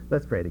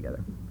Let's pray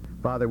together.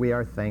 Father, we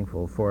are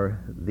thankful for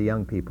the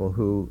young people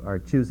who are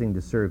choosing to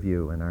serve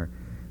you and are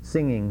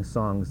singing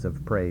songs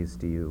of praise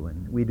to you.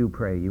 And we do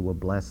pray you will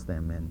bless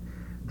them and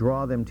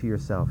draw them to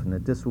yourself, and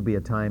that this will be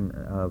a time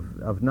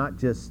of not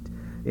just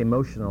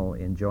emotional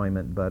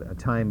enjoyment, but a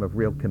time of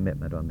real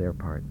commitment on their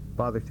part.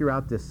 Father,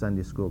 throughout this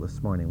Sunday school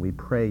this morning, we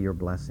pray your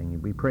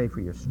blessing. We pray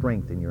for your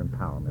strength and your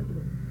empowerment.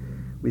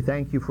 We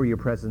thank you for your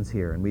presence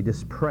here, and we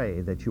just pray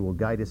that you will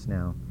guide us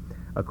now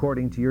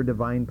according to your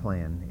divine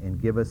plan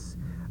and give us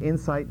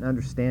insight and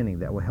understanding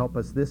that will help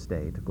us this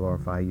day to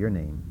glorify your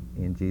name.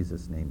 In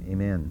Jesus' name,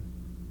 amen.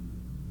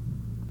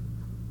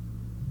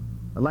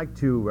 I'd like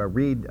to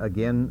read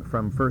again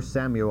from 1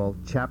 Samuel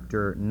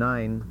chapter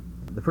 9,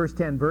 the first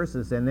 10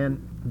 verses, and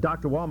then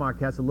Dr. Walmark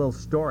has a little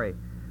story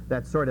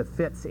that sort of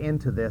fits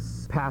into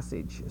this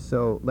passage.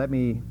 So let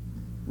me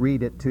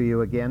read it to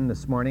you again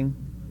this morning.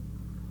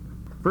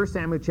 1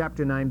 Samuel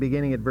chapter 9,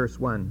 beginning at verse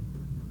 1.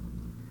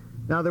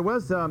 Now there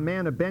was a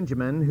man of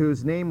Benjamin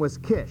whose name was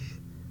Kish,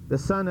 the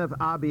son of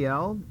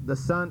Abiel, the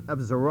son of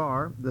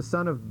Zeror, the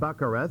son of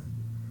Bechorath,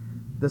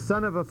 the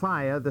son of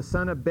Aphiah, the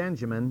son of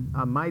Benjamin,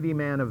 a mighty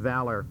man of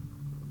valor.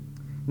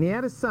 And he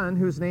had a son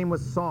whose name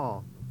was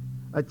Saul,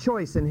 a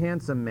choice and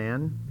handsome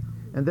man,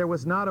 and there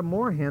was not a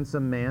more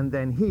handsome man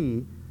than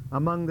he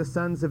among the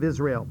sons of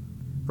Israel.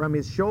 From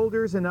his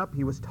shoulders and up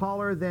he was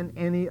taller than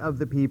any of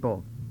the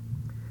people.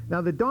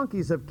 Now the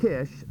donkeys of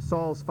Kish,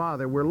 Saul's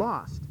father, were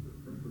lost.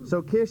 So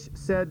Kish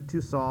said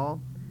to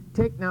Saul,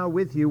 "Take now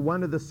with you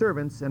one of the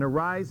servants, and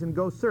arise and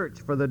go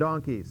search for the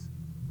donkeys."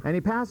 And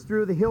he passed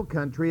through the hill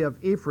country of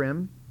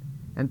Ephraim,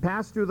 and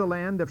passed through the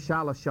land of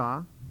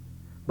Shalishah,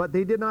 but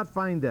they did not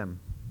find them.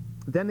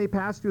 Then they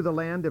passed through the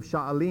land of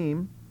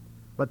Sha'alim,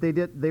 but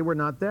they were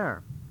not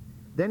there.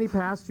 Then he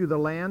passed through the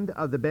land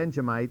of the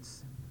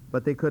Benjamites,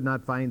 but they could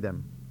not find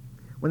them.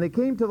 When they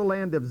came to the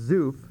land of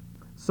Zuph,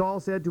 Saul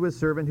said to his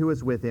servant who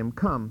was with him,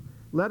 "Come,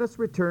 let us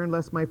return,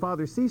 lest my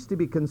father cease to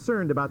be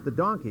concerned about the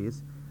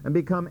donkeys and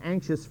become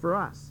anxious for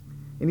us."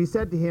 And he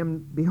said to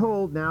him,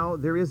 "Behold, now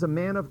there is a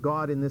man of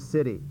God in this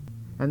city,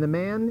 and the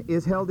man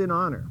is held in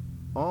honor.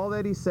 All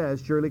that he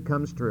says surely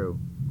comes true.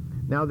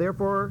 Now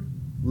therefore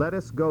let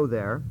us go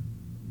there.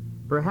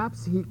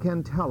 Perhaps he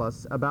can tell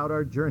us about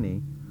our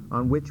journey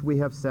on which we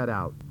have set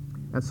out."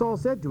 And Saul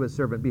said to his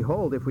servant,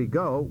 "Behold, if we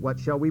go, what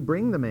shall we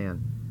bring the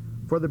man?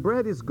 For the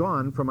bread is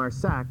gone from our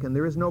sack, and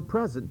there is no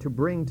present to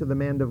bring to the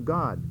man of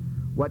God.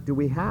 What do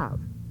we have?"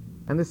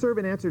 And the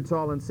servant answered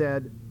Saul and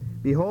said,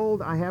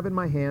 "Behold, I have in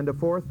my hand a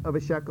fourth of a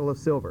shekel of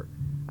silver.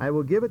 I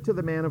will give it to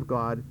the man of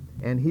God,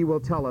 and he will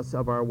tell us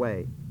of our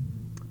way."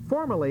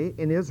 Formerly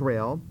in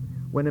Israel,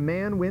 when a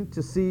man went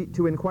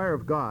to inquire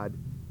of God,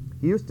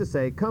 he used to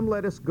say, "Come,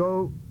 let us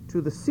go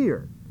to the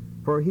seer."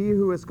 For he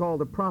who is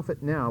called a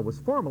prophet now was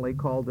formerly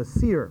called a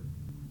seer.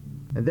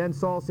 And then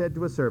Saul said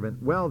to his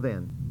servant, "Well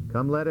then,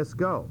 come, let us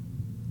go."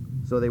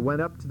 So they went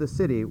up to the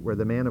city where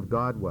the man of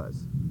God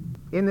was.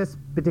 In this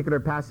particular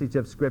passage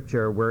of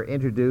Scripture, we're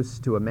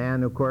introduced to a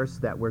man, of course,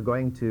 that we're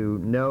going to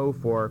know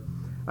for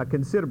a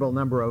considerable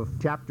number of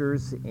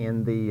chapters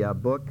in the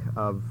book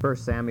of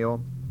 1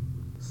 Samuel,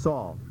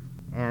 Saul.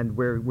 And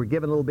we're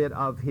given a little bit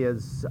of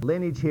his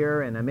lineage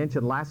here, and I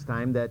mentioned last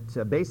time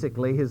that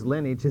basically his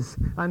lineage is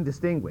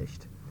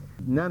undistinguished.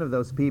 None of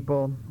those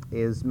people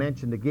is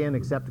mentioned again,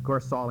 except, of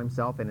course, Saul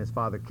himself and his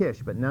father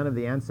Kish, but none of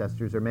the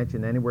ancestors are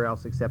mentioned anywhere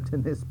else except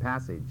in this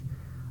passage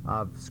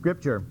of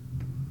Scripture.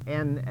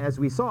 And as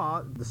we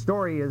saw, the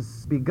story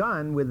is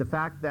begun with the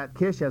fact that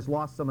Kish has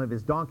lost some of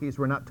his donkeys.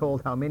 We're not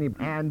told how many.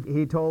 And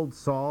he told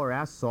Saul, or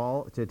asked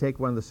Saul, to take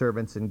one of the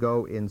servants and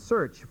go in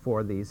search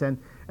for these. And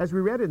as we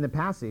read in the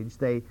passage,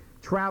 they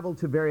traveled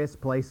to various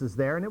places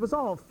there, and it was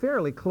all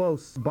fairly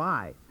close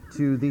by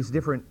to these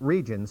different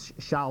regions,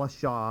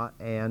 Shalishah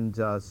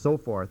and so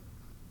forth.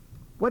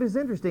 What is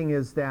interesting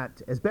is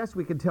that, as best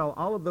we can tell,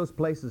 all of those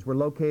places were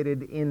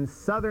located in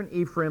southern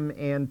Ephraim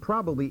and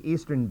probably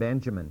eastern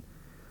Benjamin.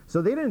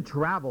 So they didn't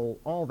travel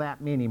all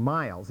that many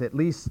miles, at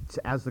least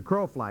as the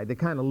crow flies. They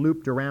kind of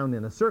looped around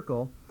in a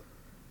circle.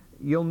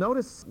 You'll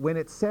notice when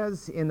it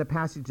says in the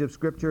passage of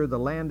Scripture, the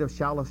land of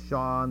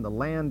Shalishah and the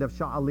land of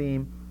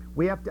Sha'alim,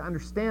 we have to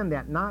understand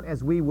that not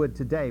as we would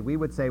today. We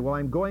would say, well,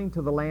 I'm going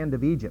to the land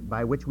of Egypt,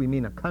 by which we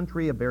mean a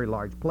country, a very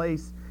large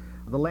place.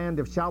 The land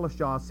of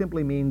Shalishah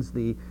simply means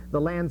the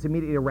lands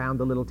immediately around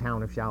the little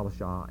town of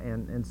Shalishah.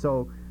 And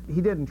so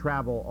he didn't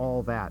travel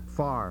all that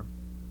far.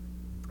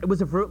 It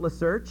was a fruitless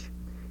search.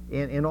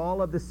 In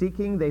all of the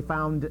seeking, they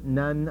found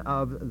none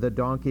of the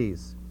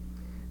donkeys.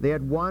 They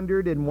had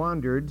wandered and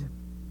wandered,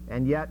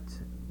 and yet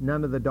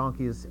none of the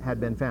donkeys had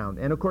been found.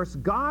 And of course,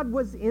 God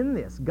was in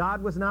this.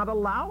 God was not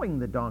allowing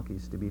the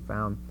donkeys to be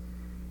found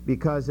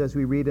because, as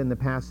we read in the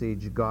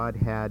passage, God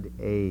had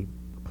a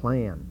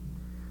plan.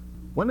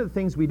 One of the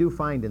things we do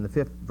find in the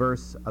 5th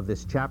verse of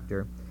this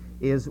chapter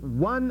is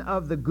one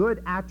of the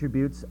good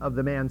attributes of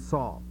the man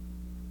Saul.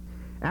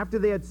 After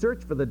they had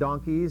searched for the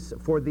donkeys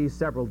for these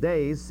several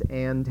days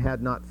and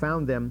had not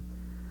found them,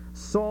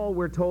 Saul,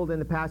 we're told in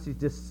the passage,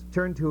 just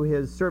turned to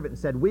his servant and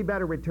said, "We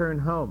better return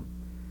home.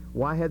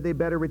 Why had they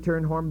better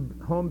return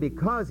home?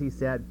 Because, he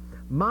said,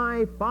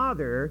 my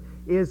Father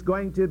is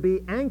going to be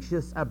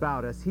anxious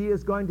about us. He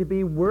is going to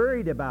be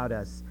worried about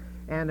us.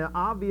 And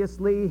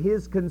obviously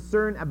his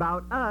concern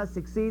about us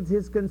exceeds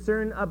his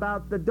concern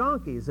about the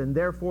donkeys. And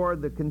therefore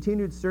the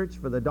continued search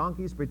for the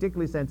donkeys,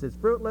 particularly since it's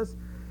fruitless,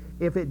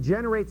 if it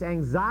generates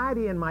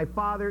anxiety in my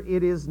Father,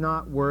 it is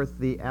not worth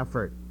the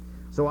effort.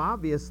 So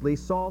obviously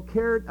Saul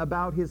cared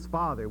about his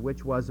father,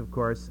 which was, of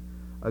course,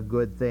 a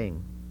good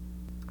thing.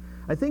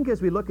 I think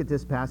as we look at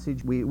this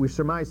passage, we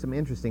surmise some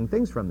interesting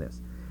things from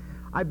this.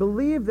 I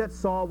believe that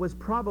Saul was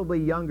probably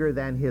younger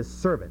than his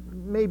servant,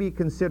 maybe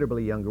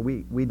considerably younger.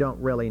 We don't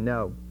really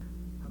know.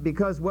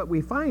 Because what we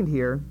find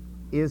here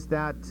is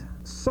that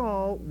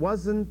Saul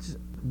wasn't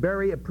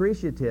very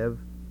appreciative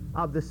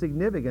of the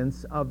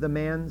significance of the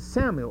man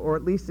Samuel, or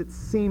at least it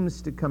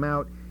seems to come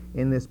out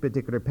in this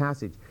particular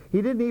passage.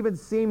 He didn't even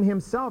seem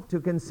himself to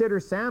consider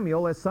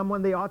Samuel as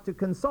someone they ought to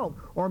consult,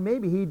 or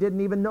maybe he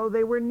didn't even know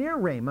they were near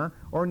Ramah,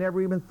 or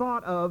never even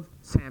thought of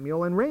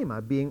Samuel and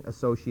Ramah being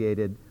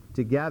associated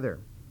together.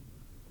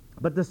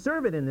 But the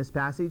servant in this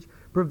passage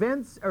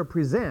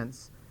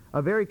presents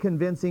a very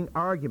convincing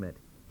argument.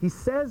 He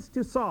says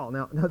to Saul,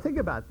 now think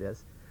about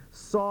this,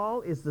 Saul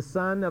is the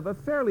son of a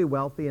fairly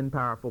wealthy and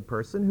powerful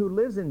person who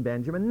lives in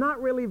Benjamin,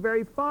 not really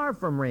very far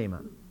from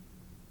Ramah.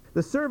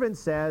 The servant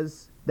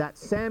says that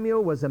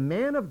Samuel was a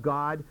man of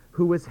God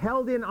who was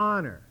held in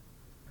honor,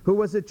 who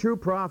was a true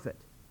prophet.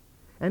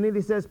 And then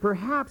he says,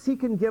 perhaps he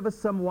can give us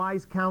some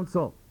wise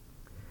counsel.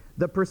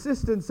 The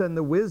persistence and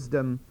the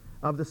wisdom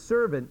of the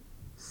servant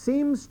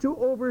seems to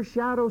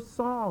overshadow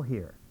Saul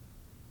here.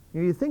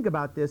 You think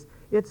about this,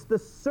 it's the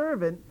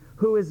servant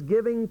who is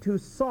giving to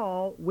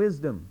Saul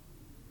wisdom.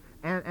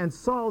 And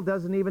Saul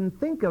doesn't even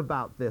think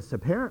about this,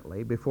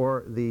 apparently,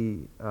 before the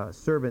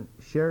servant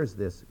shares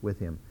this with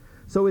him.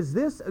 So is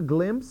this a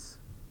glimpse,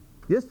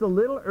 just a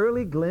little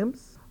early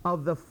glimpse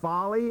of the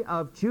folly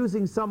of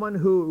choosing someone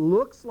who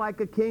looks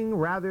like a king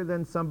rather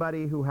than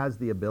somebody who has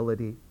the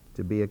ability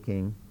to be a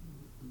king?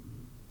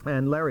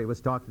 And Larry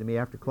was talking to me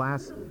after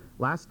class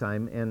last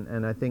time,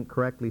 and I think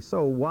correctly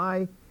so.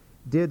 Why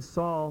did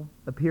Saul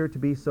appear to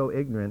be so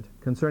ignorant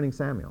concerning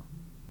Samuel?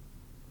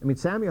 I mean,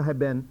 Samuel had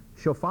been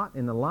shofat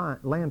in the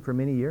land for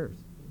many years.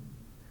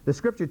 The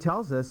scripture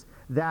tells us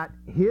that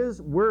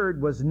his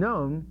word was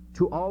known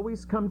to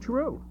always come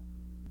true.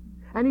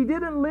 And he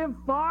didn't live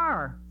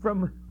far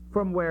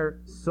from where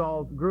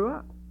Saul grew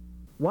up.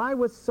 Why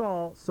was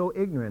Saul so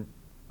ignorant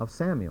of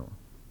Samuel?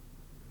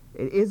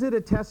 Is it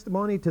a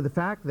testimony to the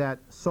fact that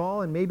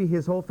Saul and maybe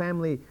his whole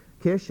family,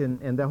 Kish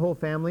and the whole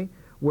family,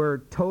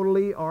 were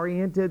totally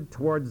oriented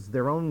towards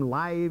their own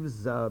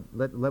lives,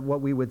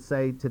 what we would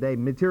say today,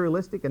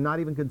 materialistic, and not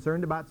even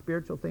concerned about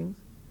spiritual things?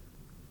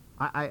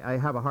 I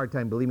have a hard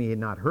time believing he had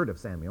not heard of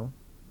Samuel,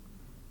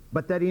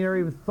 but that he never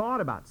even thought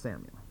about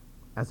Samuel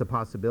as a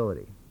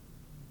possibility.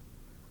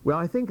 Well,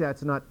 I think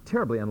that's not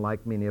terribly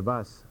unlike many of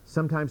us.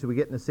 Sometimes we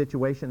get in a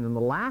situation and the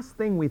last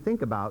thing we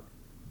think about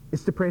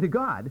is to pray to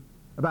God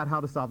about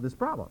how to solve this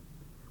problem.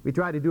 We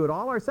try to do it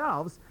all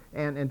ourselves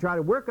and try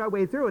to work our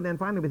way through, and then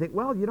finally we think,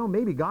 well,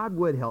 maybe God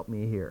would help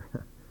me here.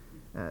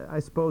 I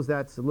suppose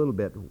that's a little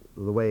bit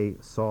the way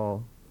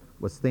Saul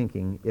was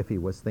thinking, if he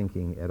was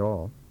thinking at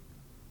all.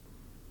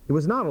 It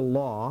was not a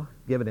law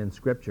given in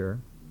Scripture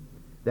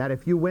that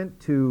if you went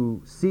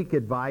to seek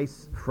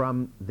advice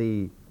from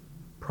the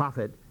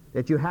prophet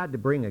that you had to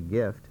bring a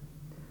gift,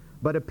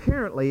 but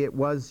apparently it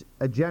was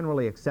a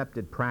generally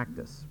accepted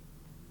practice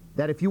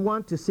that if you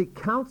want to seek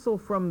counsel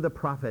from the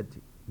prophet,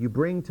 you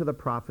bring to the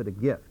prophet a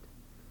gift.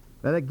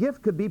 Now, the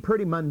gift could be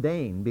pretty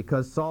mundane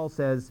because Saul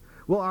says,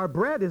 well, our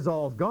bread is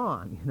all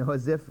gone,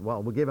 as if,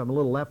 well, we'll give him a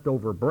little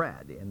leftover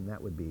bread, and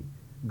that would be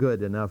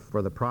good enough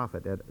for the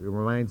prophet. It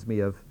reminds me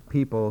of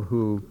people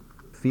who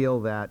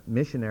feel that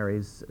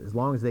missionaries, as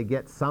long as they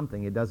get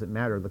something, it doesn't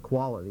matter the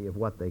quality of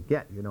what they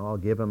get. I'll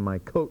give them my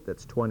coat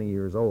that's 20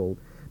 years old,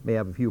 may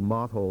have a few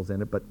moth holes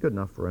in it, but good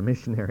enough for a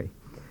missionary.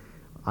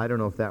 I don't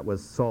know if that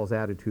was Saul's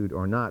attitude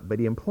or not, but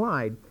he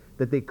implied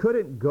that they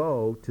couldn't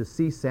go to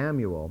see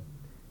Samuel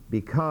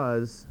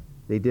because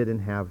they didn't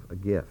have a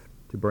gift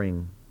to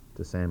bring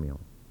to Samuel.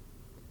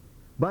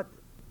 But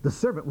the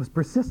servant was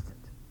persistent.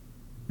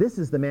 This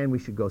is the man we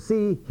should go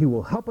see. He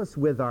will help us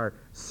with our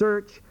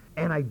search,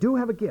 and I do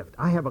have a gift.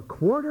 I have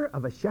 1/4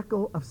 of a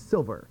shekel of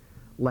silver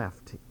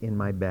left in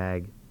my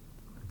bag.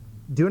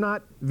 Do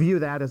not view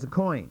that as a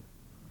coin.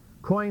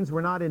 Coins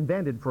were not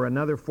invented for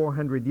another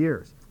 400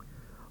 years.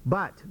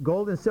 But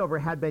gold and silver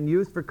had been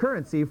used for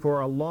currency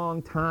for a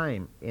long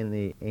time in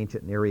the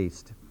ancient Near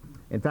East.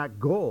 In fact,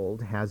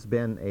 gold has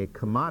been a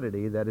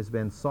commodity that has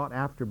been sought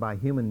after by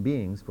human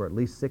beings for at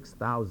least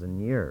 6,000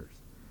 years.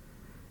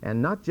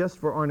 And not just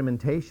for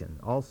ornamentation,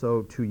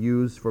 also to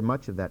use for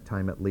much of that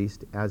time at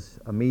least as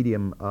a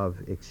medium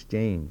of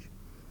exchange.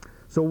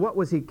 So what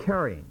was he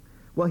carrying?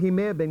 Well, he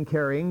may have been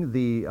carrying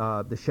the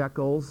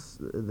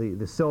shekels,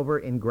 the silver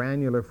in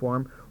granular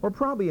form, or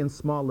probably in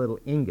small little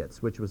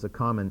ingots, which was a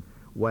common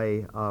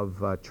way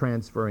of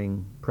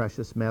transferring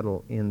precious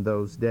metal in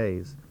those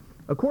days.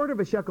 A quarter of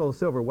a shekel of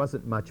silver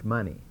wasn't much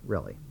money,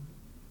 really.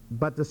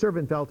 But the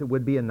servant felt it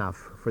would be enough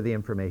for the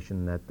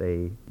information that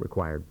they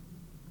required.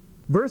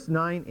 Verse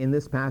 9 in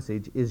this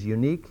passage is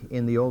unique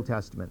in the Old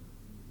Testament.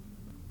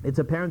 It's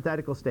a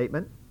parenthetical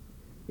statement.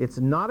 It's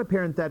not a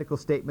parenthetical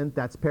statement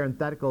that's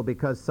parenthetical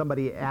because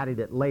somebody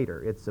added it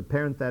later. It's a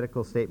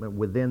parenthetical statement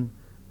within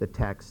the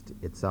text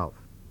itself.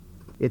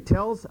 It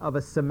tells of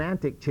a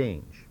semantic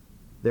change.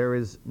 There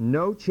is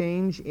no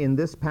change in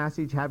this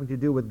passage having to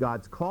do with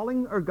God's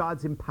calling or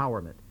God's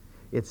empowerment.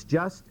 It's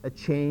just a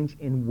change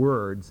in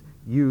words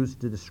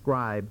used to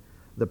describe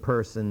the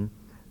person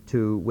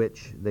to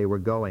which they were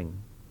going.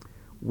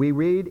 We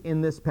read in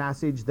this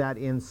passage that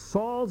in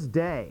Saul's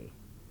day,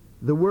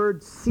 the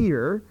word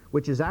seer,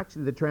 which is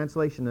actually the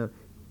translation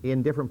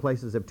in different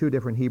places of two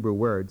different Hebrew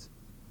words,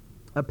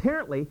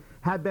 apparently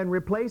had been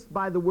replaced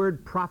by the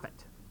word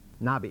prophet,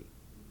 nabi,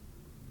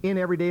 in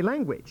everyday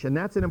language. And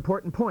that's an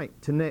important point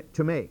to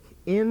make.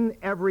 In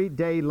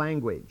everyday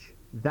language,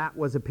 that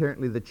was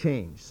apparently the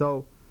change.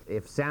 So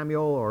if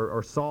Samuel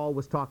or Saul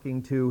was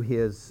talking to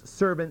his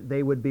servant,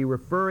 they would be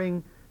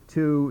referring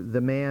to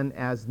the man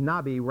as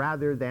nabi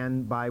rather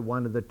than by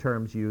one of the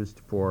terms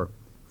used for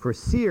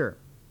seer.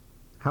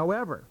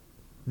 However,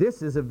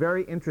 this is a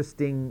very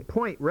interesting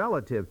point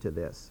relative to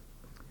this.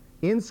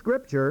 In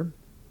Scripture,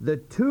 the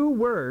two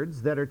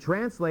words that are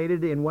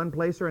translated in one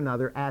place or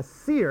another as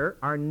seer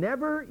are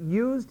never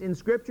used in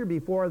Scripture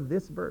before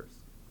this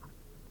verse.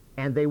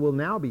 And they will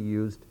now be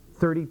used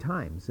 30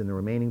 times in the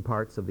remaining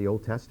parts of the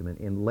Old Testament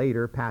in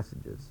later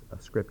passages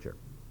of Scripture.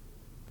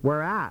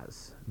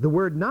 Whereas the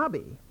word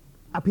nabi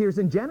appears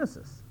in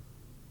Genesis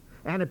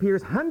and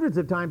appears hundreds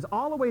of times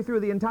all the way through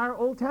the entire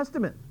Old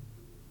Testament.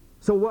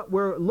 So what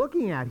we're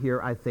looking at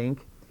here, I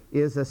think,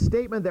 is a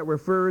statement that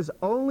refers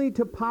only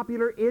to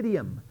popular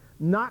idiom,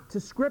 not to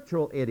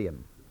scriptural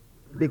idiom.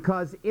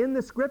 Because in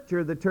the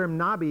Scripture, the term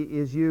nabi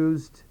is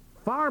used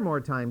far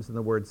more times than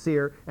the word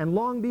seer, and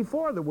long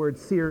before the word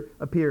seer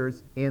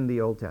appears in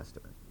the Old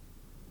Testament.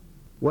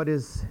 What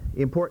is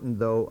important,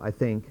 though, I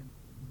think,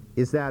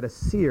 is that a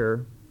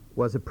seer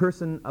was a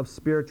person of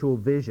spiritual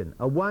vision,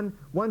 one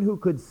who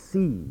could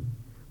see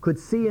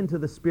into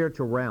the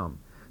spiritual realm.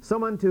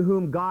 Someone to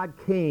whom God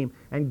came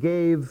and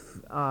gave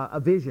a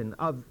vision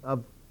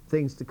of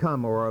things to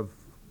come, or of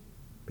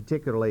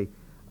particularly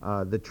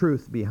the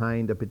truth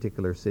behind a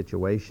particular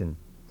situation.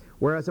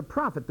 Whereas a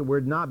prophet, the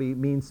word nabi,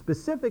 means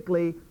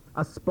specifically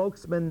a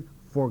spokesman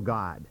for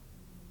God.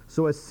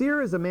 So a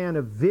seer is a man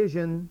of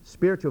vision,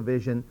 spiritual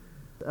vision.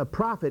 A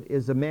prophet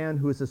is a man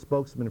who is a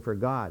spokesman for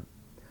God.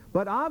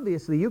 But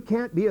obviously you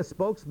can't be a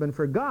spokesman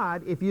for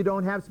God if you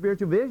don't have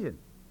spiritual vision.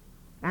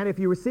 And if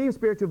you receive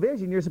spiritual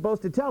vision, you're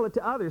supposed to tell it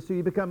to others so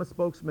you become a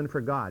spokesman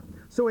for God.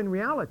 So in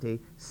reality,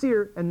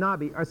 seer and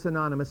nabi are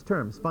synonymous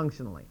terms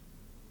functionally.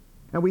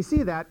 And we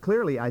see that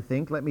clearly, I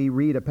think. Let me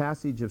read a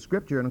passage of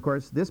Scripture. And of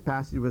course, this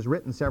passage was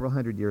written several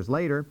hundred years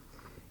later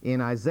in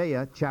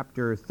Isaiah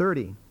chapter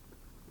 30.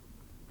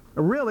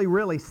 A really,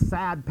 really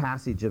sad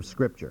passage of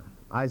Scripture.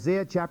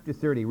 Isaiah chapter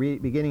 30,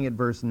 beginning at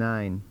verse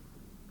 9.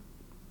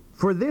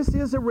 For this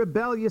is a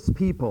rebellious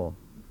people,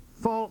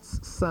 false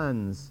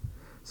sons,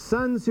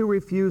 sons who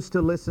refuse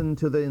to listen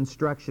to the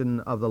instruction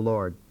of the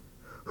Lord,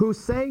 who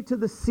say to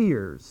the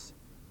seers,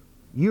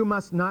 you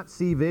must not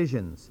see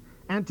visions,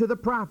 and to the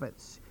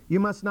prophets, you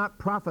must not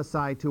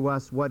prophesy to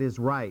us what is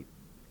right.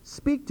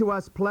 Speak to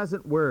us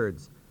pleasant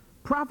words.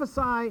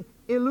 Prophesy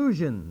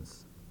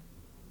illusions.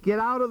 Get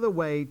out of the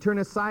way, turn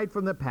aside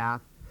from the path.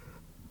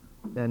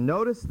 And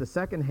notice the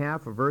second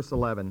half of verse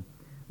 11.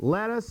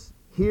 Let us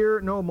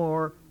hear no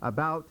more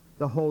about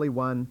the Holy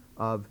One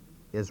of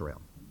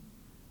Israel.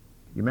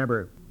 You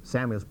remember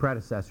Samuel's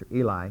predecessor,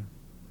 Eli,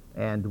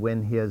 and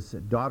when his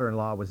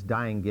daughter-in-law was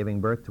dying,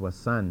 giving birth to a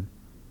son,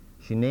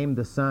 she named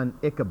the son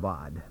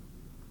Ichabod.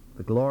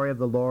 The glory of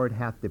the Lord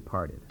hath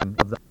departed.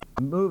 Of the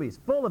movies,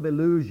 full of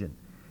illusion.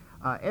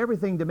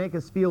 Everything to make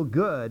us feel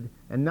good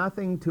and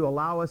nothing to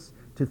allow us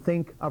to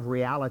think of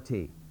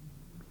reality.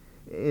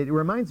 It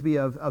reminds me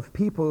of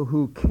people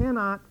who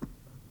cannot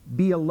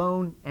be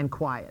alone and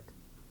quiet.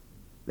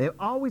 They've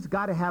always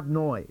got to have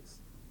noise.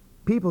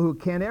 People who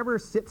can't ever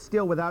sit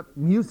still without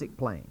music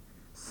playing.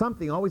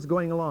 Something always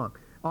going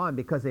on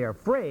because they are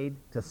afraid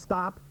to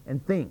stop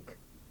and think.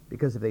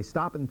 Because if they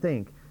stop and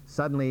think,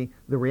 suddenly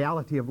the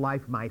reality of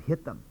life might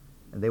hit them.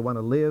 And they want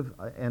to live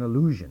an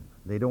illusion.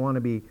 They don't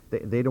want to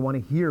they don't want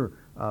to hear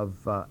of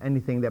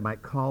anything that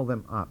might call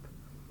them up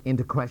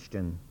into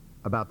question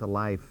about the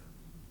life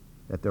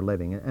that they're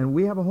living. And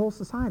we have a whole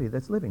society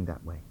that's living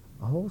that way.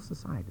 A whole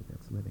society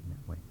that's living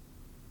that way.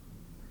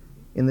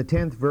 In the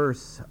 10th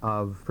verse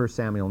of 1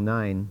 Samuel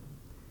 9,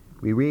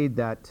 we read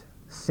that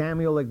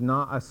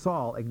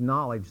Saul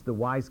acknowledged the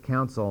wise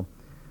counsel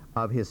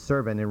of his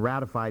servant and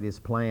ratified his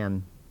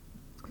plan.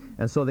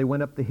 And so they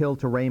went up the hill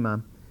to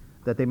Ramah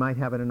that they might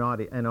have an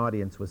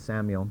audience with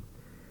Samuel.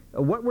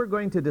 What we're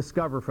going to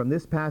discover from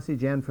this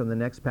passage and from the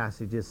next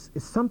passage is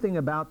something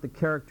about the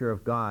character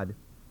of God.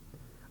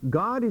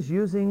 God is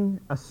using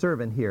a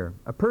servant here,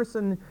 a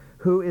person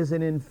who is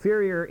an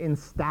inferior in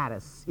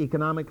status,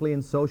 economically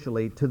and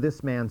socially, to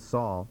this man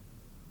Saul.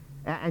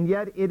 And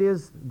yet it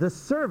is the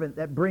servant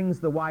that brings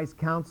the wise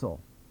counsel.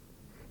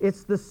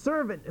 It's the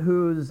servant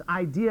whose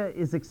idea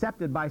is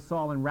accepted by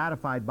Saul and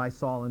ratified by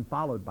Saul and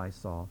followed by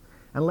Saul.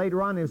 And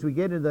later on, as we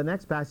get into the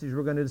next passage,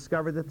 we're going to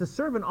discover that the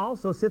servant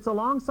also sits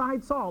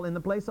alongside Saul in the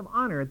place of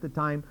honor at the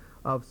time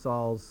of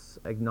Saul's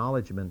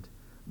acknowledgement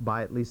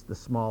by at least the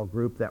small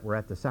group that were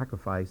at the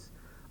sacrifice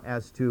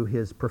as to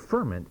his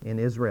preferment in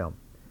Israel.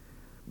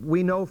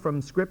 We know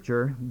from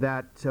Scripture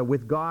that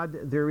with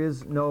God there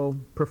is no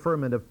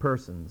preferment of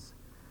persons.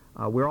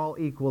 We're all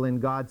equal in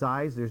God's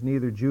eyes. There's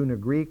neither Jew nor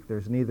Greek.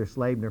 There's neither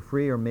slave nor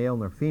free or male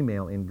nor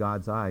female in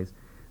God's eyes.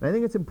 And I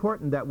think it's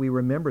important that we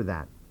remember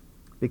that,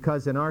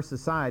 because in our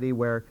society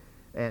where,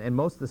 and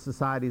most of the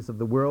societies of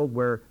the world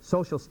where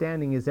social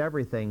standing is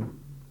everything,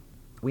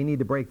 we need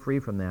to break free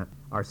from that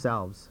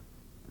ourselves.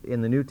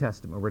 In the New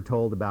Testament, we're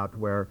told about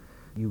where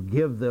you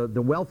give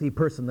the wealthy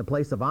person the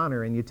place of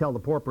honor, and you tell the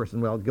poor person,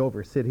 well, go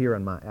over, sit here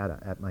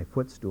at my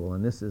footstool.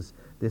 And this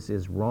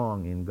is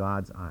wrong in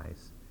God's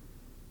eyes.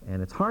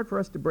 And it's hard for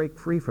us to break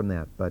free from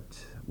that, but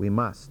we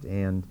must.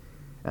 And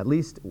at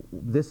least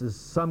this is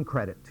some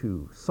credit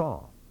to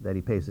Saul, that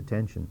he pays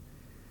attention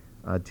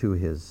to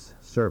his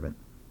servant.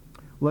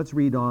 Let's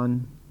read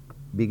on,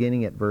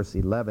 beginning at verse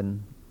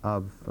 11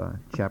 of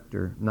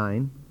chapter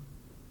 9.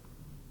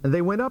 And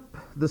they went up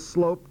the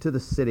slope to the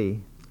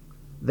city.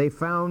 They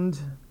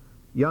found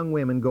young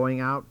women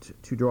going out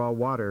to draw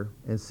water,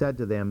 and said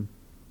to them,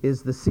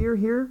 "Is the seer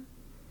here?"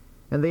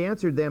 And they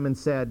answered them and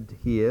said,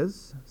 "He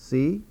is.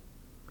 See,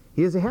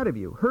 he is ahead of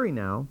you. Hurry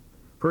now,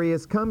 for he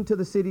has come to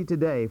the city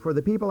today, for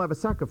the people have a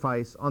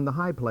sacrifice on the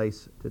high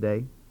place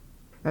today.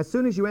 As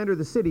soon as you enter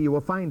the city, you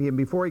will find him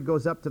before he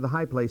goes up to the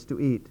high place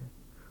to eat.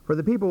 For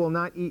the people will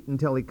not eat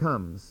until he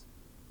comes,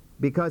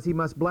 because he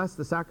must bless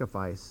the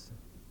sacrifice.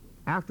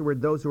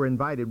 Afterward, those who are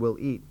invited will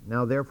eat.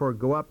 Now therefore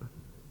go up,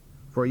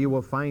 for you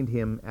will find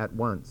him at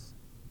once."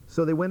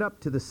 So they went up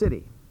to the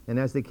city, and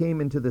as they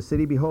came into the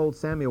city, behold,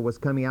 Samuel was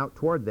coming out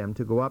toward them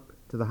to go up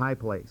to the high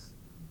place.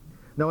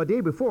 Now a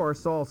day before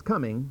Saul's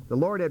coming, the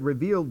Lord had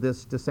revealed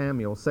this to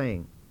Samuel,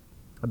 saying,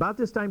 "About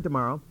this time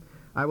tomorrow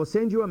I will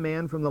send you a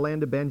man from the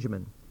land of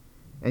Benjamin,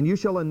 and you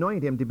shall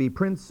anoint him to be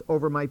prince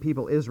over my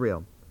people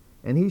Israel,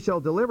 and he shall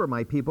deliver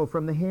my people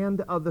from the hand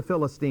of the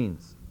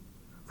Philistines.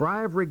 For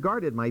I have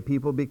regarded my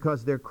people,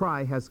 because their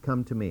cry has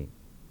come to me."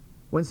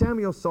 When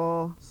Samuel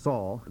saw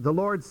Saul, the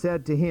Lord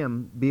said to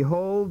him,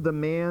 "Behold the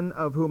man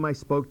of whom I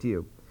spoke to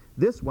you.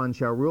 This one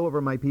shall rule over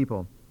my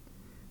people."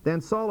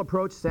 Then Saul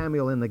approached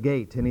Samuel in the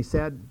gate, and he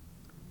said,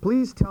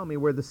 "Please tell me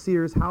where the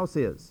seer's house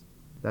is."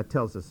 That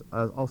tells us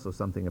also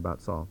something about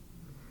Saul.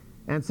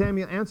 And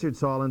Samuel answered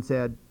Saul and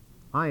said,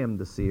 "I am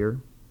the seer.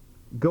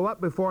 Go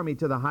up before me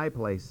to the high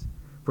place,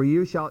 for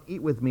you shall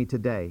eat with me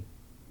today.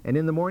 And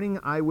in the morning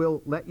I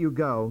will let you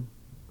go,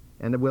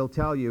 and will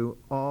tell you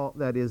all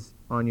that is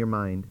on your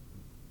mind.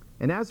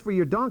 And as for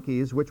your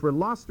donkeys, which were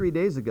lost 3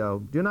 days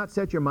ago, do not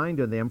set your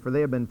mind on them, for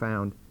they have been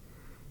found.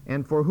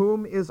 And for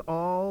whom is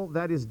all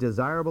that is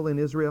desirable in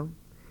Israel?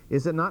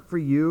 Is it not for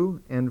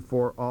you and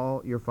for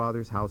all your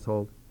father's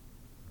household?"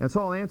 And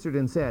Saul answered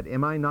and said,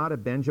 "Am I not a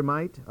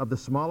Benjamite, of the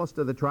smallest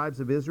of the tribes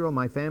of Israel,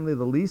 my family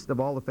the least of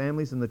all the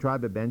families in the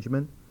tribe of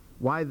Benjamin?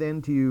 Why then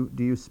do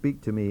you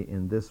speak to me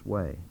in this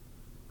way?"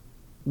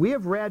 We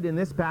have read in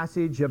this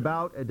passage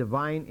about a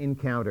divine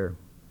encounter.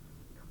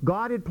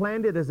 God had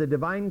planned it as a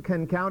divine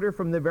encounter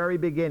from the very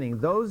beginning.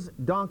 Those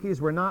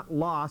donkeys were not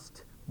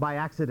lost by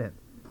accident.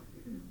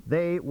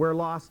 They were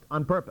lost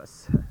on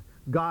purpose.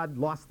 God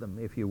lost them,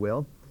 if you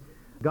will.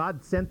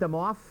 God sent them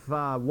off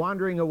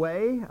wandering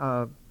away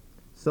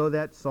so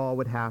that Saul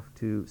would have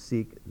to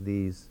seek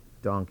these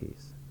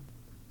donkeys.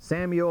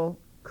 Samuel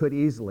could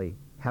easily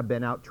have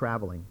been out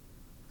traveling.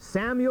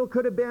 Samuel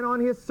could have been on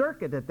his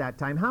circuit at that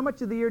time. How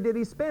much of the year did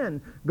he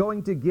spend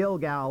going to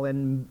Gilgal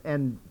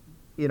and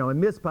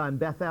Mizpah and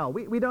Bethel?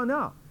 We don't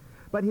know.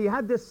 But he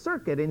had this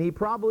circuit, and he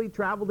probably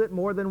traveled it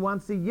more than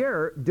once a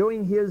year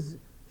doing his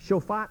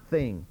shofat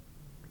thing.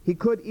 He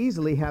could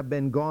easily have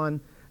been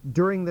gone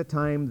during the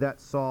time that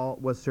Saul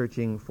was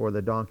searching for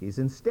the donkeys.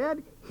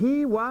 Instead,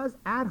 he was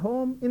at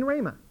home in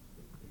Ramah.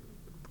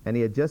 And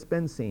he had just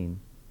been seen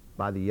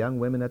by the young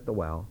women at the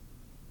well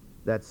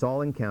that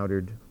Saul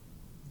encountered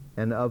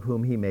and of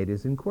whom he made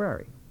his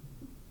inquiry.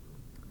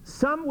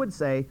 Some would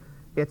say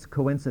it's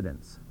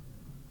coincidence.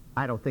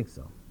 I don't think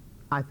so.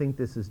 I think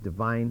this is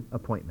divine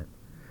appointment.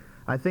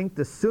 I think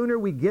the sooner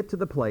we get to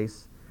the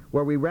place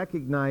where we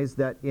recognize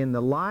that in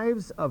the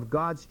lives of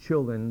God's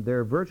children,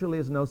 there virtually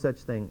is no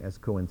such thing as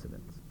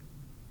coincidence.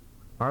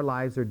 Our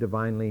lives are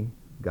divinely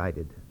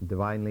guided,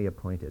 divinely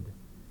appointed.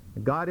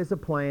 God has a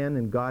plan,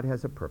 and God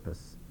has a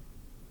purpose.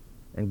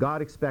 And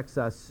God expects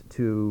us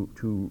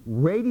to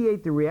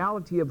radiate the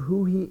reality of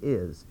who He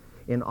is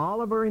in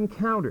all of our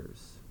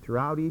encounters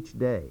throughout each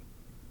day,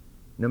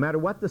 no matter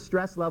what the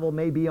stress level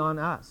may be on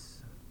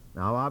us.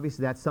 Now,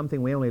 obviously, that's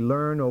something we only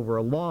learn over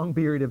a long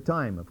period of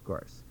time, of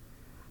course.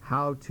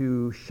 How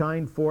to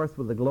shine forth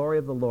with the glory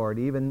of the Lord,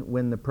 even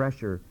when the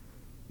pressure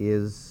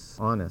is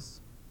on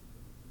us.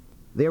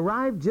 They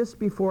arrived just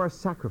before a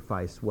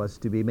sacrifice was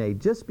to be made,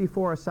 just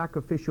before a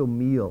sacrificial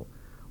meal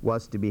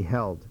was to be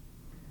held.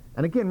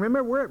 And again,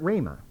 remember, we're at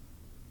Ramah.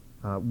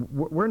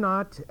 We're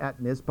not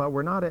at Mizpah,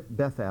 we're not at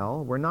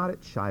Bethel, we're not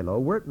at Shiloh,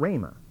 we're at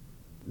Ramah.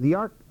 The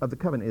Ark of the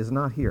Covenant is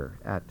not here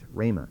at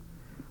Ramah.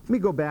 Let me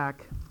go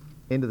back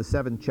into the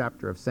 7th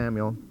chapter of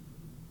Samuel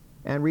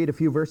and read a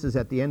few verses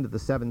at the end of the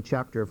 7th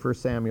chapter of 1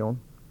 Samuel,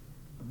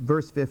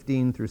 verse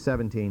 15 through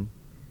 17,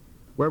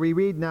 where we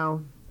read,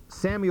 "Now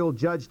Samuel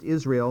judged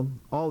Israel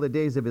all the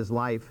days of his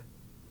life,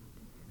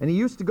 and he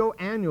used to go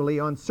annually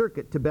on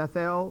circuit to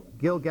Bethel,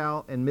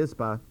 Gilgal, and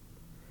Mizpah,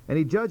 and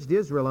he judged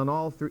Israel in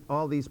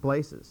all these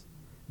places.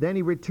 Then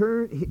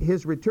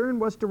his return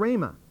was to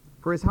Ramah,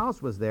 for his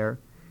house was there,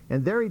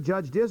 and there he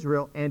judged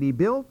Israel, and he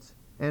built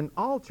an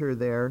altar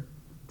there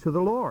to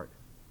the Lord."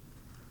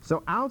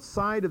 So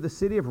outside of the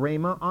city of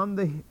Ramah, on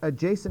the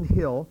adjacent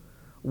hill,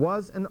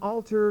 was an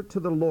altar to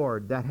the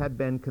Lord that had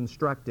been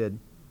constructed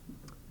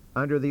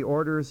under the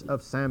orders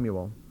of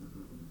Samuel.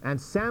 And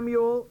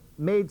Samuel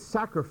made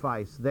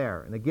sacrifice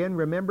there. And again,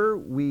 remember,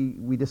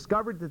 we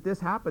discovered that this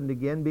happened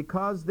again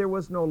because there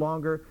was no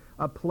longer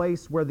a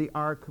place where the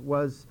ark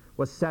was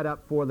set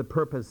up for the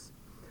purpose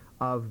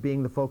of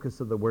being the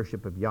focus of the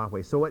worship of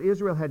Yahweh. So what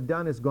Israel had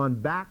done is gone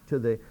back to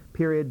the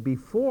period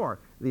before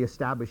the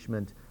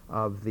establishment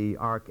of the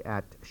ark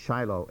at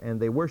Shiloh, and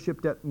they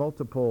worshipped at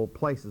multiple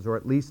places, or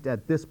at least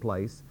at this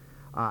place,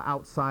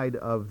 outside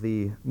of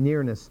the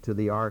nearness to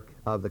the Ark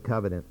of the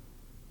Covenant.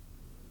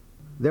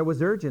 There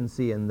was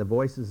urgency in the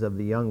voices of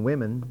the young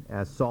women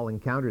as Saul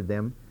encountered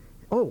them.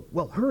 "Oh,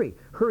 well,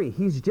 hurry,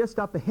 he's just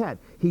up ahead.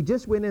 He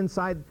just went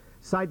inside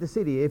the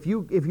city. If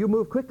you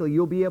move quickly,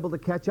 you'll be able to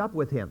catch up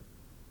with him."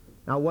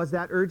 Now, was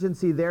that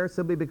urgency there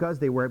simply because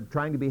they were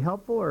trying to be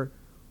helpful,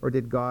 or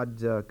did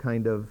God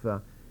kind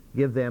of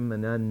give them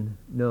an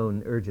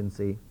unknown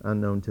urgency,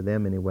 unknown to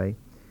them anyway,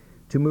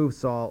 to move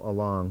Saul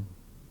along?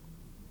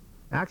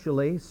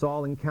 Actually,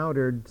 Saul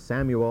encountered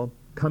Samuel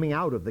coming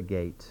out of the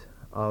gate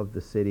of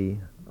the city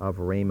of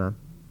Ramah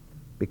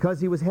because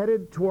he was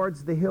headed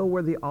towards the hill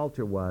where the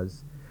altar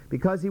was,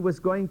 because he was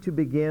going to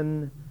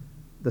begin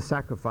the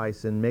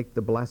sacrifice and make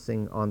the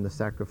blessing on the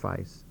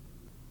sacrifice.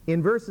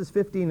 In verses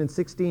 15 and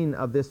 16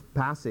 of this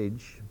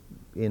passage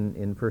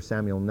in 1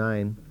 Samuel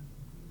 9,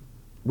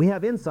 we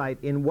have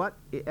insight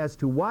as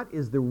to what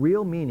is the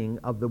real meaning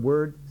of the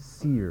word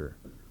seer.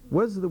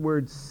 What does the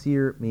word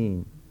seer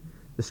mean?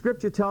 The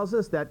scripture tells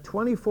us that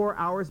 24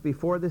 hours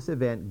before this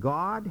event,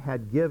 God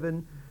had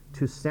given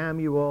to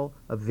Samuel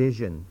a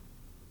vision.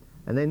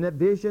 And in that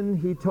vision,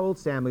 he told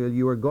Samuel,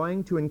 "You are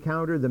going to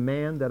encounter the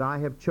man that I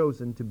have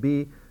chosen to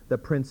be the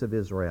Prince of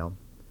Israel.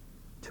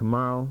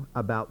 Tomorrow,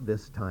 about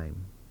this time,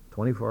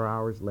 24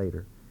 hours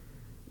later,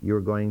 you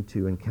are going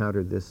to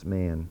encounter this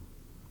man."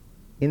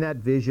 In that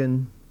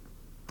vision,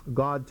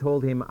 God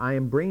told him, "I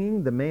am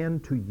bringing the man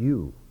to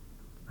you.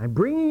 I'm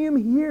bringing him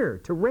here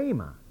to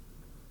Ramah.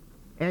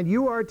 And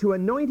you are to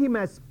anoint him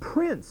as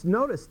prince."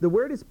 Notice, the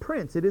word is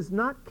prince. It is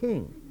not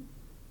king.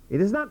 It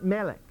is not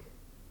melech.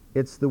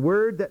 It's the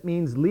word that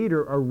means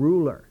leader or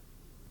ruler.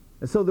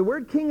 And so the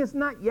word king is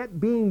not yet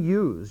being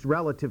used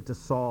relative to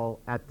Saul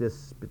at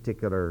this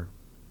particular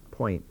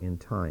point in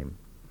time.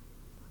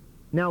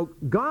 Now,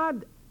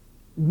 God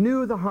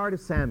knew the heart of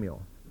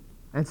Samuel.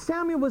 And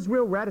Samuel was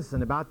real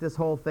reticent about this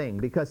whole thing,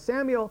 because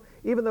Samuel,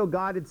 even though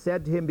God had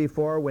said to him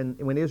before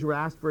when Israel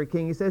asked for a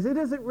king, he says, "It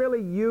isn't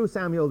really you,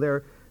 Samuel,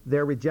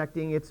 they're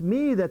rejecting. It's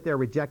me that they're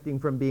rejecting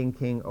from being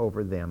king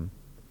over them."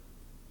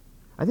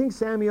 I think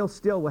Samuel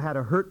still had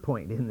a hurt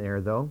point in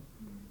there, though.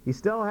 He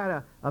still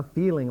had a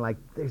feeling like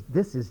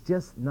this is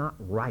just not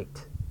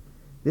right.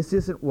 This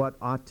isn't what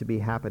ought to be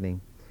happening.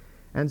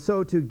 And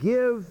so to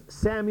give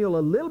Samuel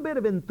a little bit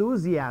of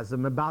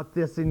enthusiasm about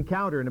this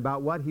encounter and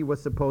about what he was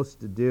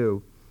supposed to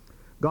do,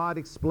 God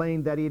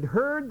explained that he'd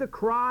heard the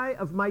cry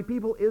of my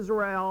people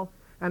Israel,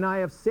 and I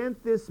have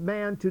sent this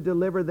man to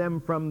deliver them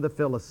from the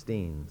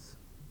Philistines.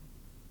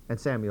 And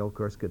Samuel, of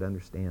course, could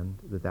understand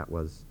that that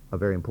was a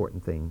very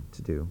important thing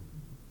to do.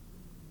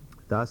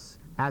 Thus,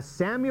 as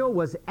Samuel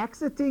was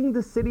exiting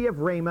the city of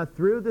Ramah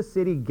through the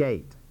city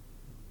gate,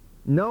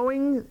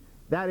 knowing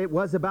that it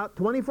was about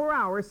 24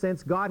 hours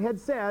since God had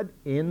said,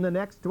 in the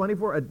next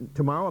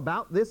tomorrow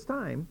about this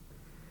time,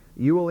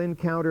 you will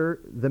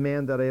encounter the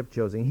man that I have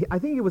chosen. I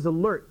think he was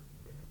alert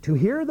to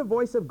hear the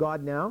voice of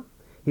God now.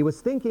 He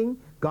was thinking,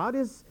 God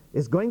is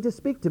going to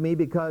speak to me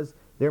because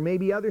there may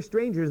be other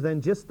strangers than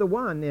just the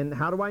one, and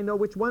how do I know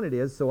which one it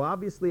is? So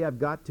obviously I've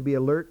got to be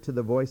alert to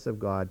the voice of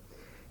God.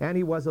 And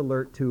he was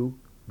alert to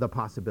the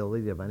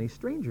possibility of any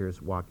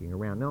strangers walking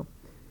around. Now,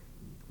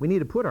 we need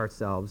to put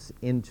ourselves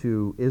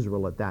into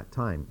Israel at that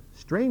time.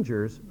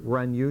 Strangers were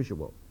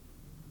unusual.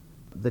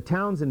 The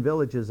towns and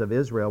villages of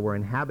Israel were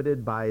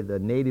inhabited by the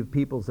native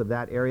peoples of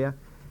that area,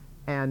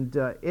 and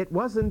it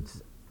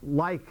wasn't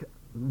like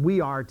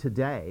we are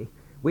today.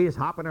 We just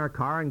hop in our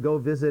car and go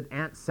visit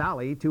Aunt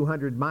Sally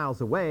 200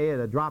 miles away at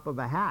a drop of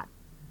a hat.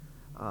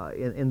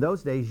 In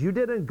those days, you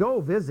didn't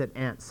go visit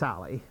Aunt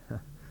Sally.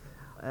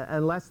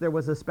 unless there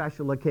was a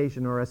special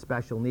occasion or a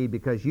special need,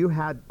 because you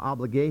had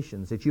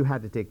obligations that you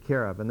had to take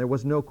care of, and there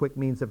was no quick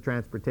means of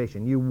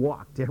transportation. You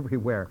walked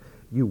everywhere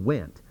you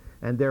went,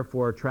 and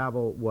therefore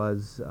travel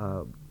was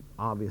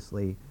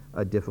obviously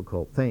a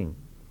difficult thing.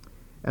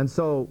 And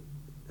so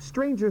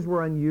strangers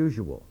were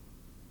unusual.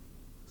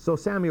 So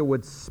Samuel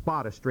would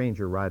spot a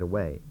stranger right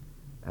away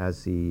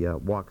as he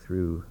walked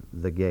through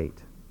the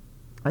gate.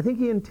 I think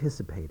he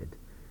anticipated,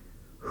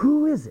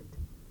 who is it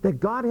that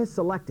God has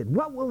selected?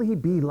 What will he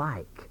be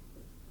like?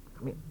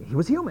 I mean, he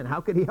was human. How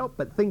could he help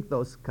but think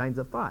those kinds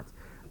of thoughts?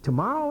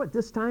 Tomorrow at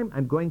this time,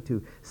 I'm going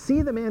to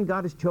see the man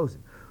God has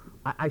chosen.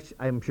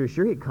 I'm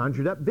sure he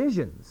conjured up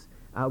visions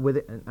with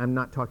it. And I'm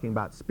not talking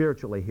about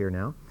spiritually here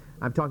now.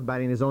 I'm talking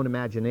about in his own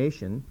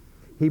imagination.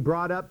 He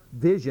brought up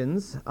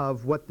visions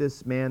of what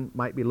this man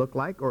might look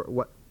like, or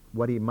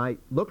what he might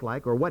look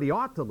like, or what he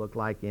ought to look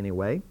like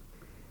anyway.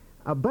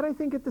 But I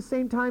think at the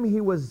same time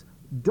he was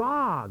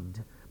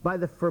dogged by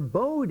the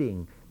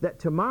foreboding that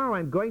tomorrow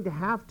I'm going to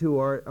have to,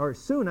 or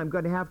soon I'm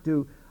going to have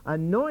to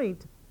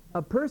anoint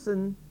a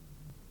person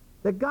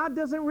that God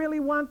doesn't really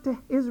want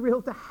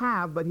Israel to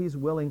have, but he's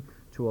willing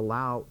to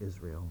allow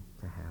Israel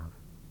to have.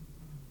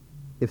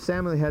 If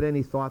Samuel had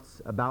any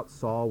thoughts about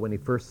Saul when he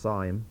first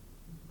saw him,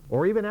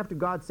 or even after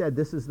God said,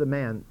 this is the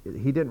man,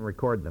 he didn't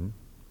record them.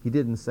 He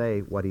didn't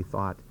say what he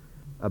thought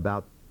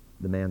about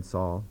the man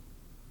Saul.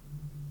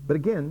 But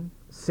again,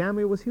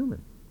 Samuel was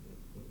human.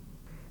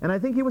 And I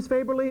think he was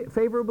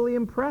favorably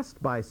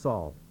impressed by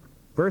Saul.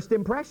 First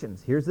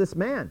impressions, here's this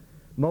man,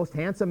 most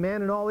handsome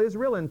man in all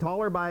Israel, and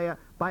taller by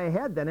a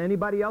head than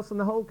anybody else in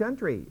the whole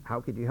country.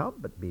 How could you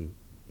help but be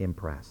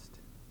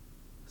impressed?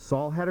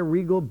 Saul had a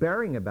regal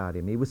bearing about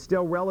him. He was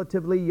still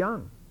relatively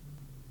young.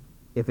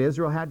 If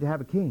Israel had to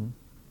have a king,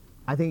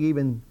 I think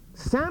even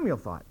Samuel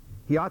thought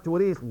he ought to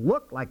at least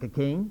look like a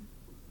king.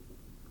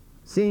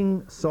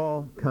 Seeing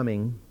Saul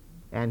coming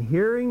and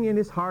hearing in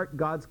his heart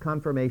God's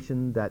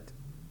confirmation that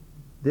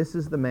this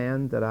is the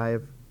man that I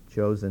have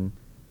chosen,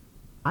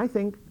 I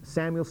think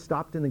Samuel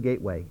stopped in the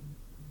gateway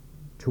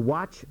to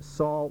watch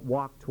Saul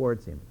walk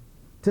towards him,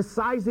 to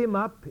size him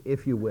up,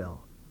 if you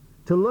will,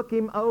 to look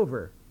him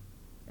over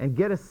and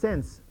get a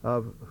sense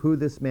of who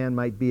this man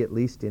might be, at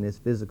least in his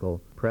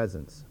physical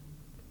presence.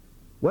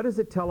 What does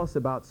it tell us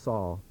about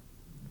Saul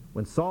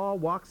when Saul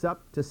walks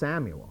up to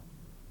Samuel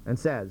and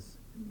says,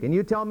 can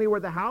you tell me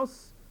where the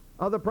house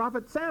of the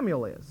prophet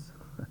Samuel is?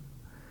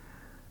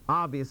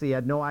 Obviously, he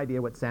had no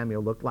idea what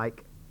Samuel looked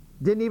like.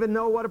 Didn't even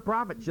know what a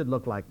prophet should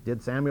look like.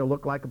 Did Samuel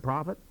look like a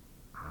prophet?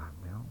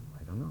 Well,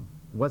 I don't know.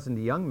 Wasn't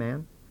a young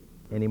man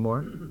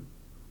anymore.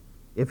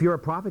 If you're a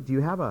prophet, do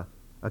you have a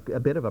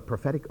bit of a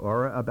prophetic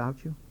aura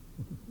about you?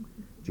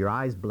 Do your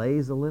eyes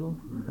blaze a little?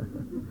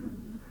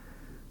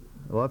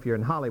 Well, if you're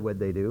in Hollywood,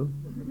 they do.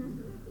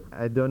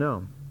 I don't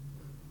know.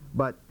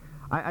 But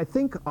I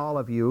think all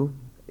of you,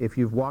 if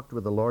you've walked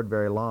with the Lord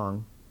very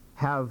long,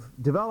 have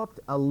developed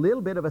a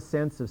little bit of a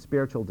sense of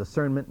spiritual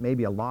discernment,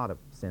 maybe a lot of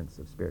sense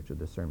of spiritual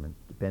discernment,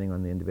 depending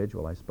on the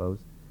individual, I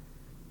suppose.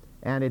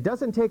 And it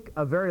doesn't take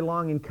a very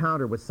long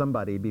encounter with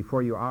somebody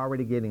before you're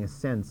already getting a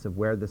sense of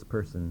where this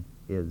person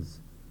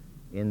is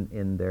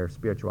in their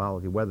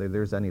spirituality, whether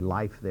there's any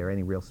life there,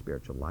 any real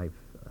spiritual life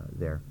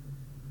there.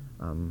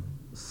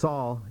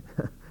 Saul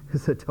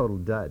is a total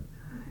dud.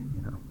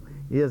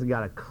 He hasn't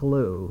got a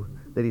clue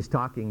that he's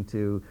talking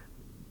to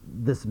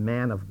this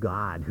man of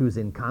God who's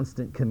in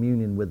constant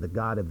communion with the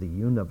God of the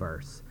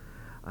universe.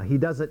 He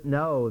doesn't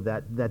know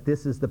that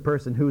this is the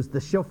person who's the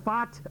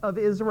Shaphat of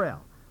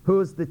Israel, who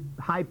is the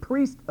high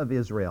priest of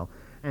Israel,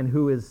 and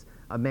who is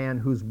a man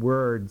whose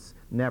words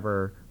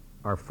never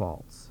are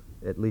false,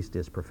 at least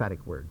his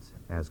prophetic words,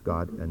 as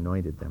God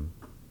anointed them.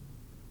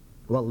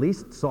 Well, at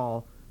least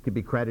Saul could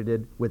be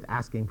credited with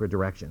asking for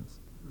directions.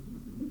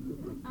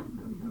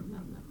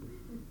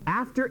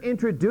 After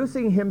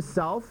introducing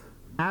himself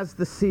as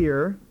the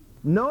seer,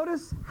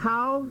 notice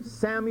how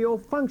Samuel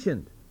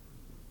functioned.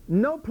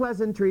 No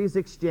pleasantries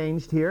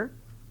exchanged here.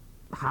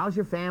 How's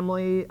your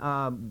family?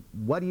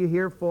 What are you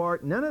here for?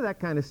 None of that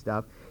kind of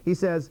stuff. He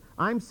says,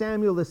 I'm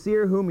Samuel the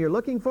seer whom you're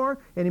looking for,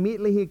 and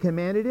immediately he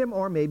commanded him,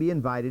 or maybe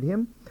invited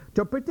him,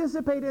 to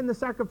participate in the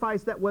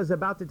sacrifice that was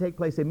about to take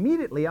place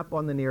immediately up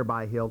on the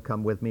nearby hill.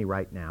 Come with me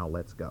right now.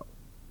 Let's go.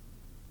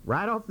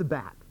 Right off the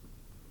bat,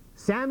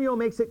 Samuel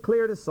makes it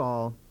clear to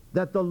Saul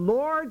that the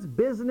Lord's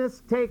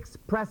business takes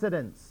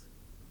precedence.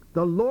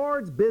 The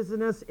Lord's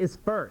business is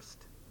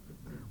first.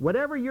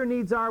 Whatever your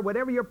needs are,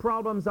 whatever your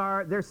problems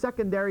are, they're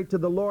secondary to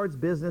the Lord's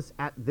business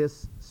at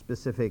this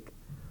specific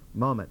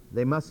moment.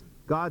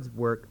 God's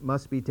work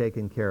must be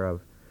taken care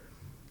of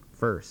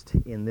first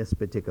in this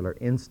particular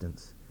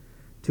instance.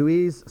 To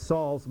ease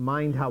Saul's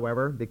mind,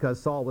 however,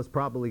 because Saul was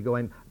probably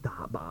going,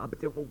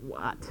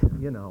 what?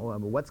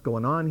 What's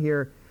going on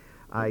here?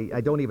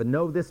 I don't even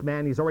know this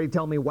man. He's already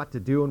telling me what to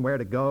do and where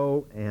to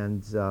go.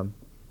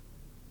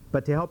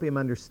 But to help him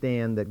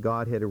understand that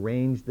God had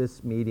arranged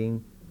this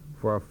meeting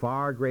for a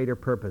far greater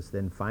purpose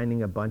than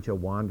finding a bunch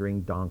of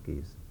wandering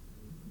donkeys,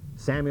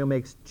 Samuel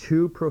makes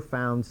two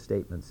profound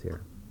statements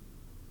here.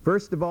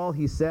 First of all,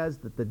 he says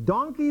that the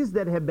donkeys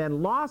that have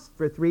been lost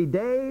for 3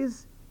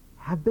 days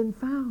have been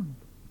found.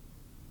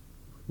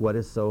 What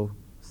is so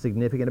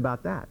significant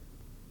about that?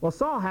 Well,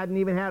 Saul hadn't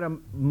even had a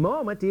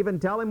moment to even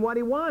tell him what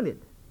he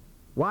wanted,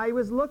 why he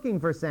was looking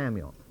for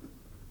Samuel.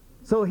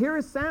 So here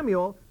is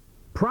Samuel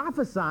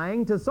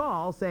prophesying to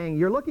Saul, saying,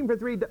 you're looking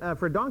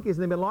for donkeys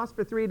and they've been lost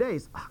for 3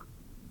 days.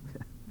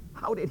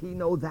 How did he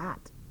know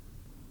that?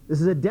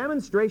 This is a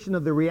demonstration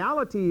of the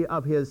reality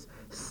of his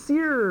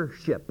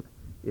seership,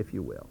 if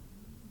you will.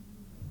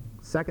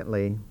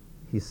 Secondly,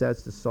 he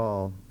says to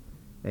Saul,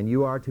 and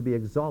you are to be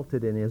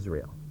exalted in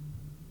Israel.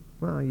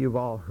 Well, you've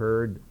all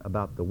heard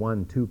about the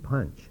 1-2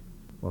 punch.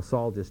 Well,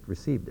 Saul just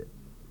received it.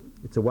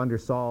 It's a wonder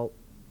Saul,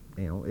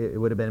 it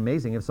would have been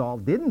amazing if Saul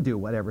didn't do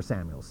whatever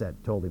Samuel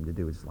told him to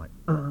do. It's like,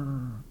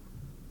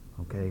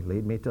 okay,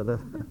 lead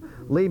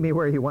me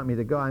where you want me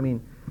to go. I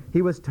mean,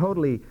 he was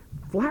totally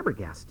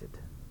flabbergasted.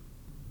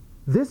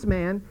 This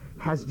man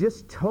has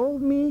just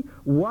told me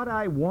what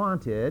I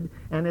wanted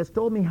and has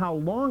told me how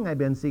long I've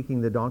been seeking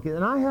the donkey,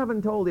 and I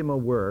haven't told him a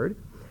word.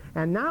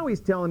 And now he's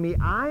telling me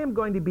I am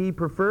going to be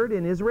preferred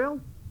in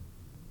Israel?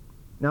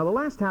 Now, the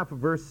last half of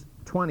verse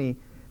 20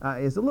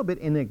 is a little bit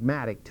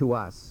enigmatic to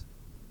us.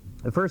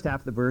 The first half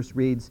of the verse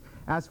reads,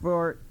 as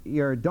for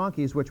your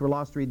donkeys which were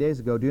lost 3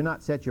 days ago, do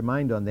not set your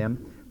mind on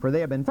them, for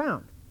they have been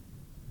found.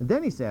 And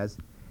then he says,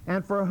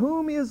 and for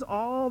whom is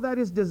all that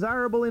is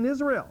desirable in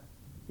Israel?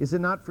 Is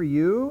it not for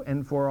you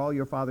and for all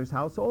your father's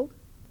household?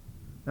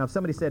 Now, if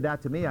somebody said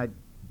that to me, I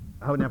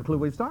wouldn't have a clue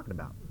what he was talking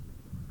about.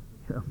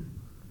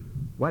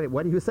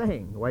 What are you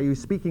saying? Why are you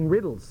speaking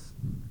riddles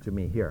to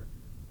me here?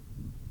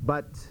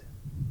 But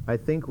I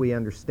think we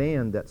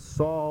understand that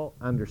Saul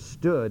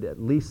understood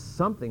at least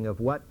something of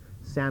what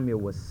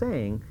Samuel was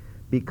saying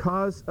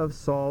because of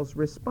Saul's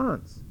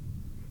response.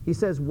 He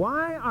says,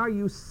 why are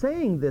you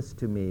saying this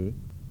to me,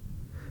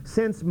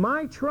 since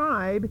my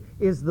tribe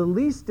is the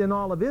least in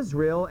all of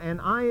Israel, and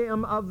I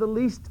am of the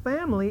least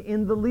family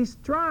in the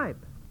least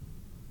tribe?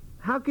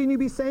 How can you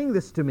be saying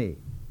this to me?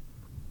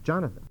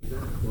 Jonathan. Is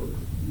that a quote?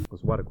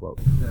 Was what a quote?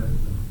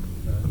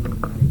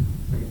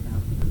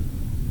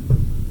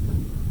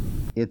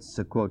 It's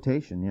a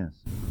quotation,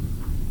 yes.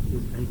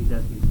 I think he's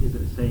asking, is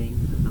it a saying?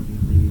 Is it something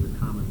that maybe was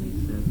commonly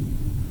said?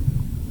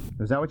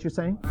 Is that what you're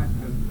saying? I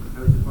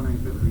was just wondering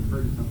if it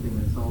referred to something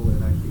that Saul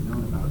would have actually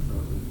known about, so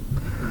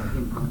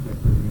in context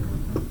it made more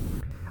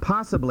sense.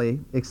 Possibly,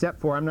 except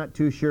for I'm not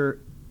too sure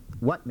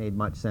what made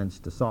much sense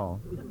to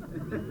Saul.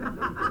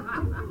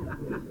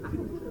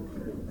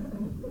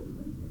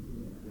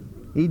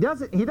 He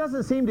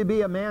doesn't seem to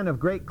be a man of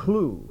great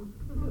clue,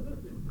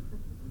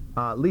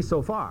 at least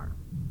so far.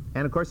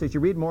 And of course, as you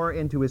read more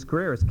into his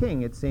career as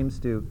king, it seems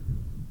to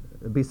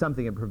be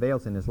something that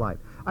prevails in his life.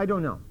 I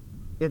don't know.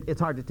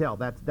 It's hard to tell.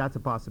 That's a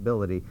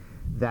possibility.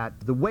 That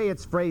the way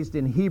it's phrased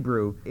in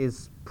Hebrew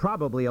is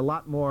probably a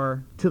lot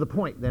more to the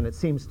point than it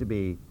seems to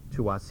be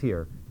to us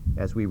here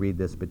as we read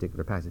this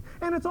particular passage.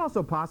 And it's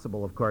also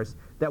possible, of course,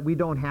 that we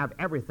don't have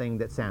everything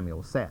that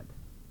Samuel said.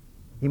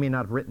 He may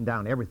not have written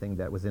down everything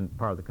that was in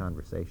part of the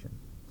conversation.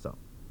 So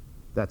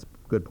that's a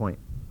good point.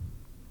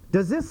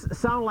 Does this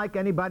sound like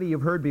anybody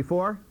you've heard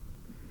before?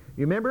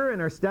 You remember in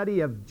our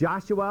study of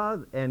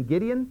Joshua and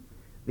Gideon,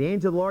 the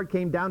angel of the Lord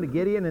came down to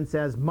Gideon and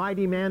says,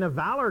 mighty man of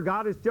valor,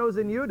 God has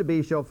chosen you to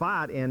be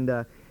Shaphat.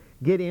 And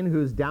Gideon,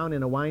 who's down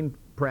in a wine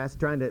press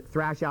trying to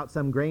thrash out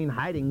some grain,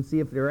 hiding, see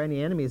if there are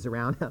any enemies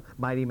around,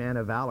 mighty man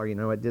of valor.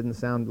 It didn't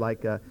sound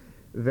like a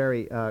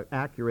very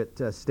accurate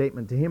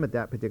statement to him at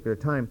that particular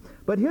time.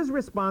 But his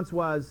response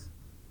was,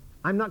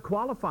 I'm not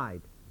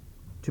qualified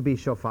to be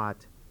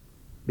Shaphat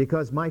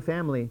because my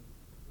family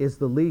is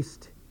the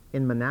least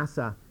in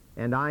Manasseh,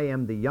 and I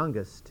am the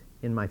youngest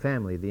in my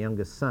family, the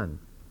youngest son.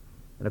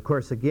 And of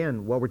course,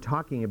 again, what we're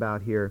talking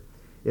about here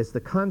is the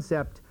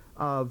concept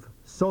of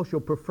social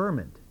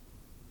preferment.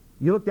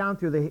 You look down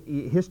through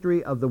the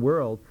history of the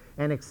world,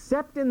 and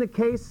except in the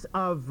case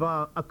of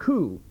a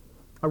coup,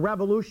 a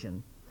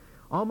revolution,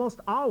 almost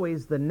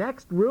always the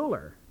next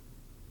ruler,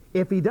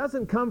 if he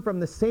doesn't come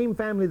from the same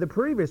family the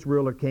previous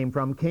ruler came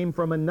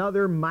from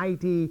another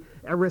mighty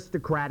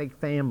aristocratic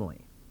family.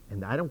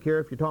 And I don't care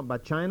if you're talking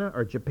about China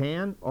or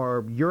Japan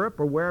or Europe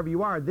or wherever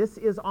you are, this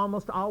is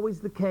almost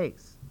always the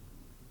case.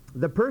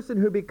 The person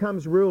who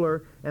becomes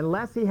ruler,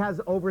 unless he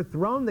has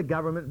overthrown the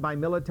government by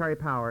military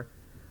power,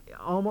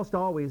 almost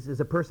always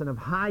is a person of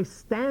high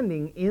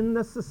standing in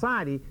the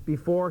society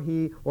before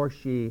he or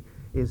she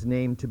is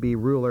named to be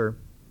ruler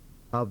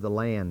of the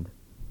land.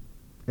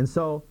 And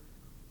so,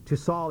 to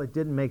Saul, it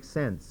didn't make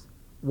sense.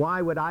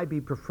 Why would I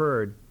be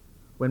preferred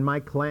when my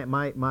clan,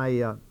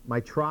 my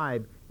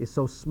tribe is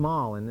so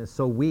small and is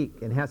so weak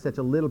and has such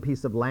a little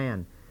piece of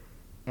land,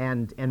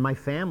 and my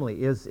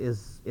family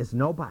is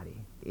nobody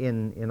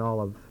in all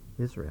of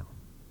Israel?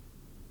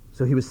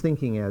 So he was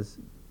thinking as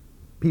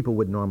people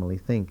would normally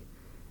think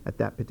at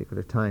that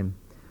particular time.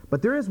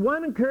 But there is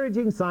one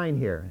encouraging sign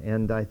here,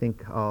 and I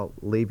think I'll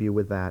leave you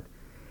with that.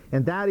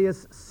 And that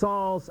is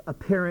Saul's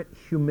apparent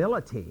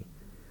humility,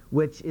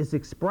 which is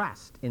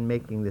expressed in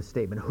making this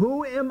statement.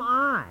 Who am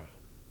I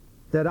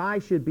that I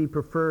should be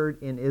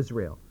preferred in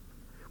Israel,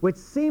 which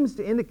seems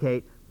to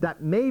indicate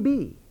that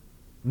maybe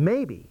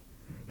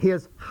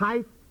his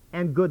height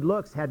and good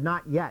looks had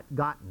not yet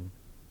gotten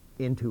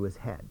into his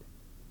head.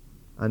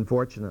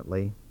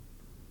 Unfortunately,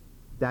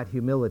 that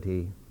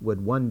humility would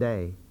one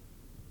day,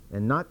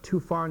 and not too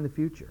far in the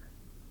future,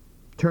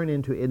 turn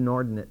into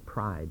inordinate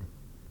pride,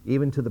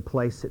 even to the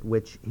place at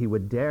which he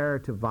would dare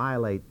to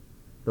violate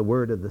the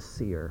word of the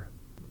seer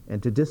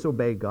and to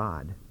disobey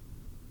God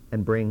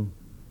and bring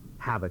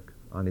havoc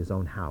on his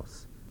own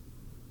house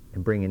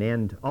and bring an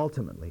end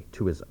ultimately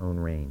to his own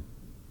reign.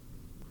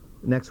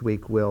 Next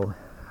week we'll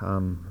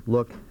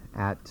look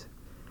at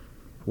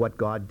what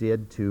God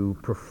did to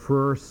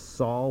prefer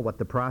Saul, what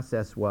the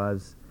process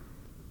was,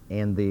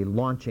 and the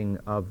launching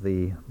of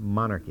the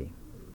monarchy.